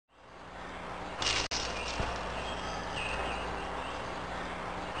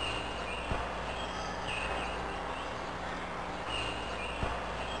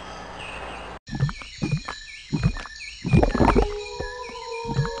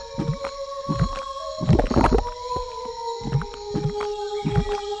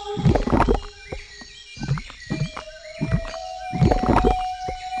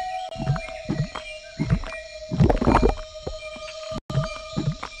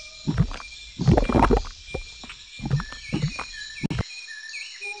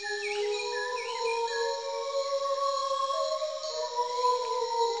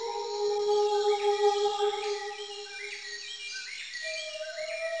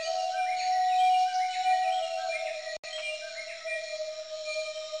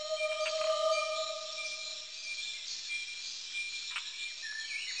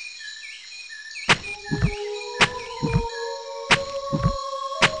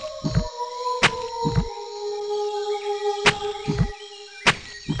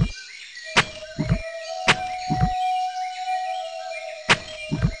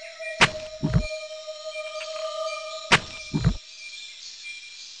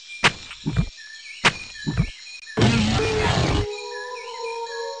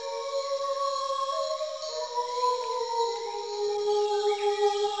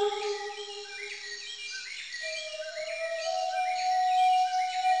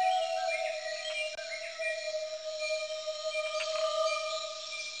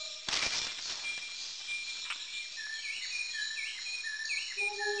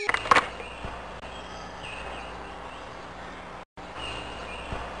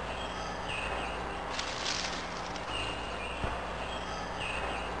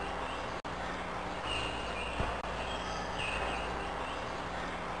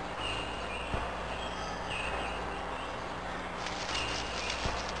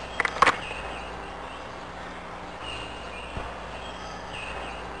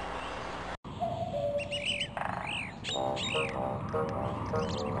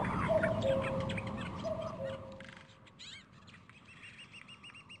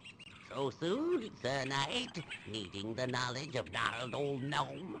So soon, Sir Knight, needing the knowledge of gnarled old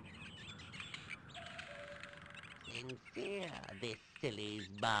gnome? Sincere, this silly's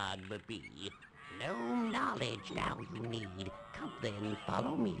bard be. Gnome knowledge now you need. Come then,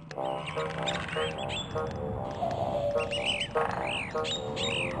 follow me.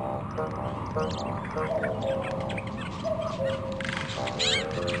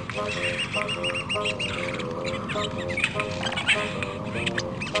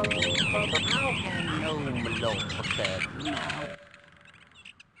 How can gnome lore serve you now?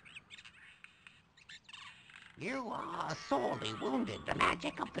 You are sorely wounded. The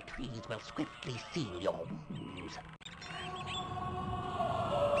magic of the trees will swiftly seal your wounds.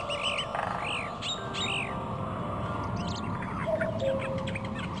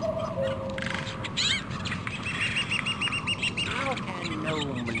 How can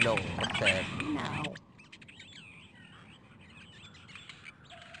gnome lore serve you now?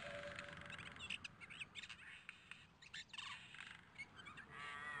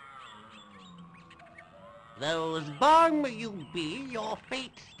 Those bong you be, your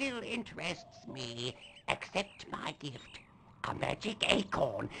fate still interests me. Accept my gift, a magic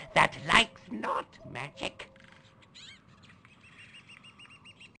acorn that likes not magic.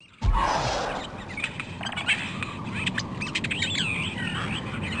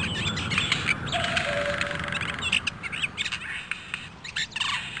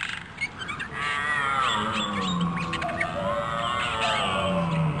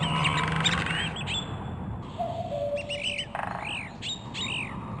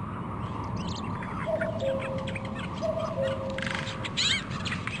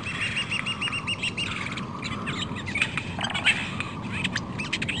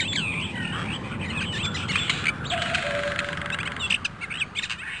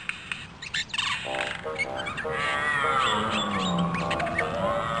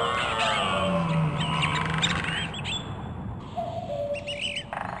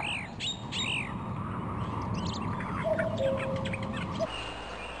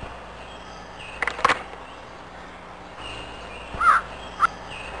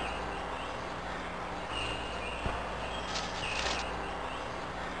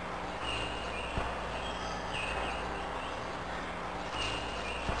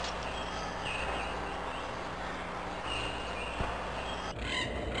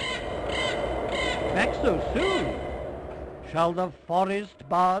 Back so soon? Shall the forest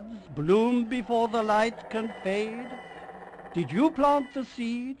buds bloom before the light can fade? Did you plant the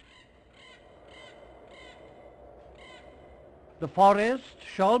seed? The forest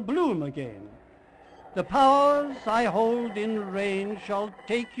shall bloom again. The powers I hold in range shall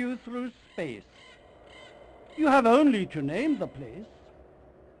take you through space. You have only to name the place.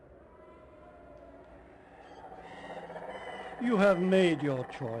 You have made your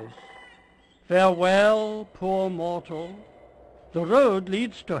choice. Farewell, poor mortal. The road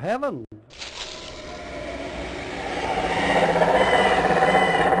leads to heaven.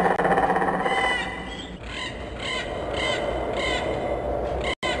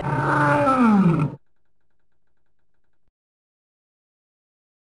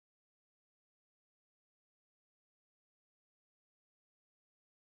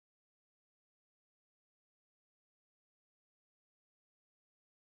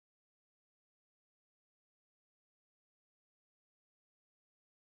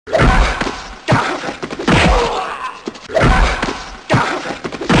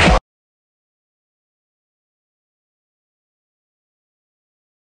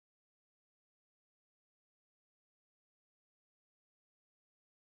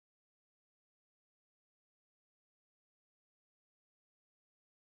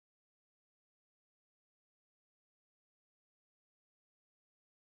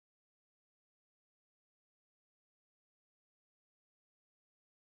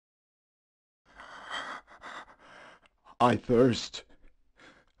 I thirst.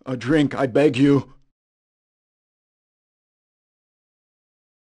 A drink, I beg you.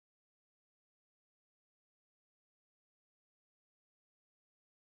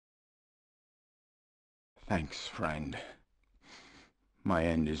 Thanks, friend. My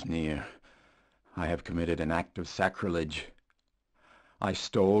end is near. I have committed an act of sacrilege. I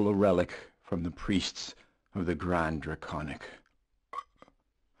stole a relic from the priests of the Grand Draconic.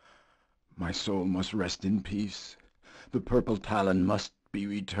 My soul must rest in peace. The purple talon must be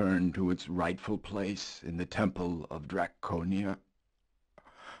returned to its rightful place in the Temple of Draconia.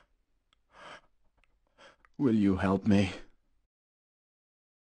 Will you help me?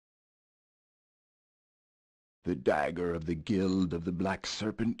 The dagger of the Guild of the Black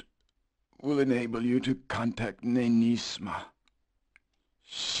Serpent will enable you to contact Nenisma.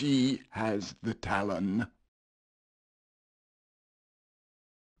 She She has the talon.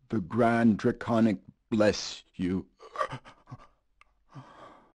 The Grand Draconic bless you.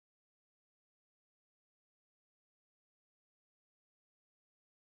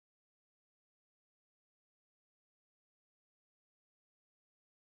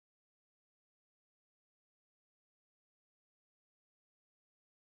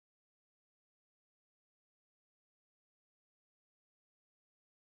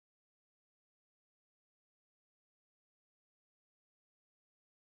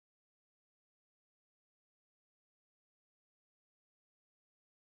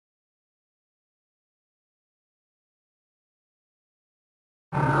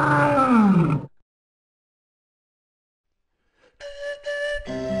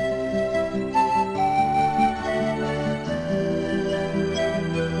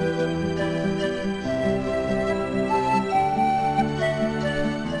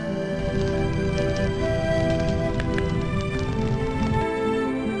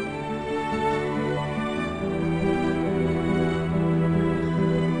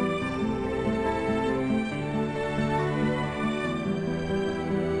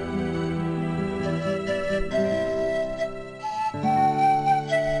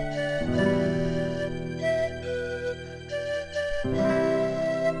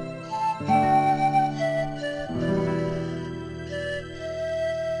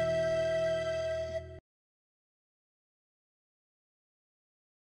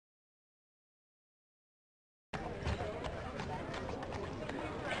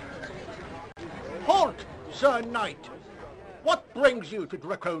 Halt, Sir Knight! What brings you to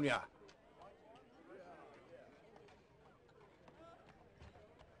Draconia?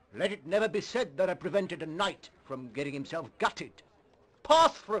 Let it never be said that I prevented a knight from getting himself gutted.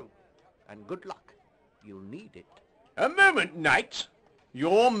 Pass through, and good luck. You'll need it. A moment, knight.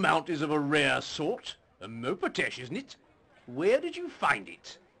 Your mount is of a rare sort. A Mopatesh, isn't it? Where did you find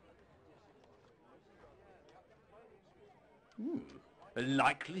it? A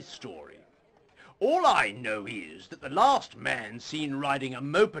likely story. All I know is that the last man seen riding a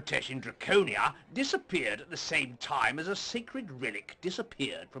Mopatesh in Draconia disappeared at the same time as a sacred relic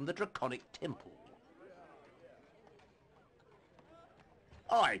disappeared from the Draconic temple.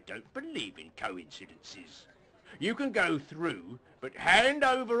 I don't believe in coincidences. You can go through, but hand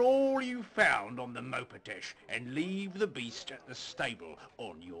over all you found on the Mopatesh and leave the beast at the stable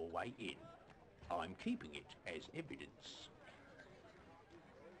on your way in. I'm keeping it as evidence.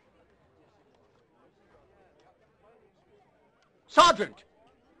 Sergeant!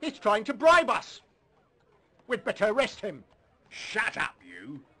 He's trying to bribe us! We'd better arrest him. Shut up,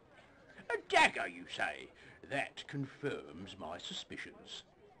 you! A dagger, you say? That confirms my suspicions.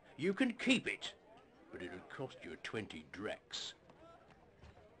 You can keep it, but it'll cost you 20 drex.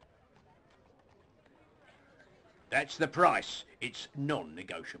 That's the price. It's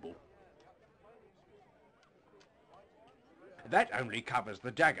non-negotiable. That only covers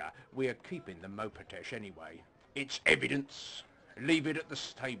the dagger. We're keeping the Mopatesh anyway. It's evidence. Leave it at the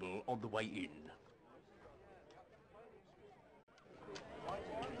stable on the way in.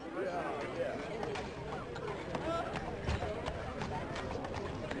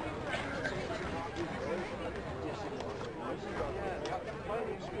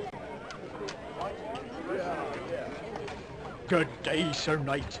 Good day, Sir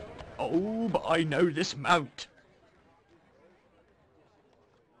Knight. Oh, but I know this mount.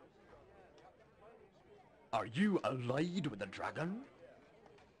 Are you allied with a dragon?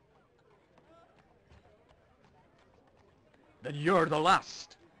 Then you're the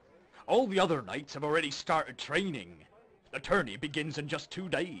last. All the other knights have already started training. The tourney begins in just 2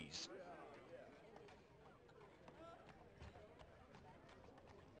 days.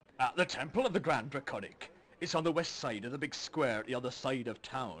 At the Temple of the Grand Draconic. It's on the west side of the big square at the other side of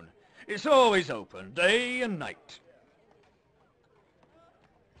town. It's always open, day and night.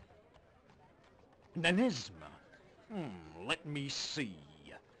 Nenism. Let me see.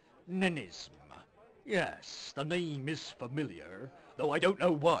 Nenism. Yes, the name is familiar, though I don't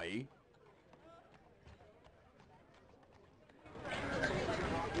know why.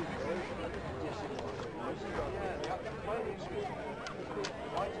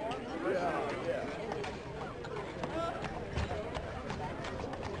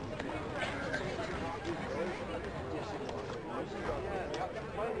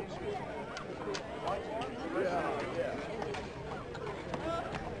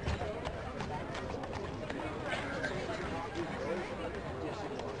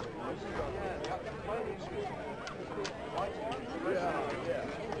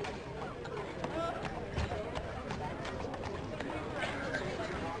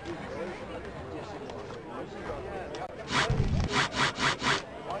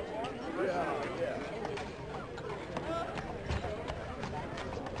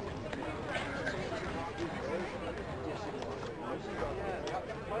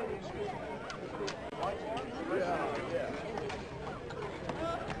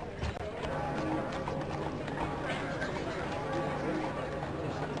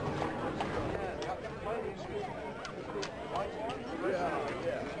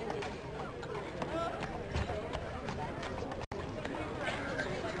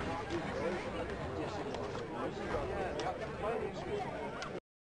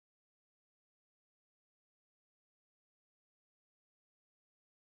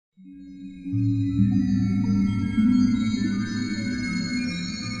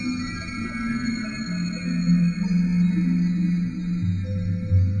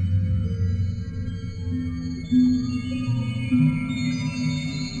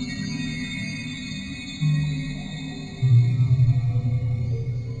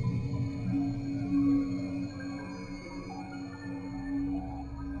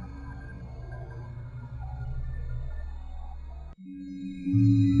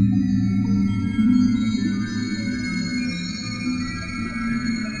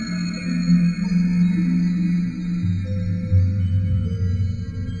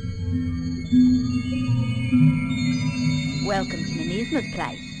 Welcome to Nenesma's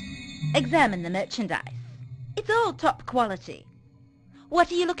place. Examine the merchandise. It's all top quality. What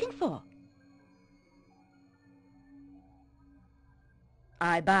are you looking for?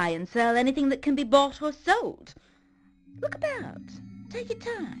 I buy and sell anything that can be bought or sold. Look about. Take your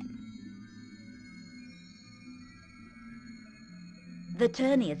time. The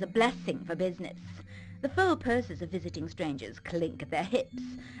tourney is a blessing for business. The full purses of visiting strangers clink at their hips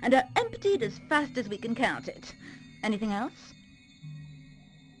and are emptied as fast as we can count it. Anything else?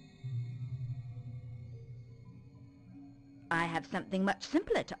 I have something much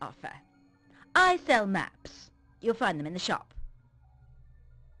simpler to offer. I sell maps. You'll find them in the shop.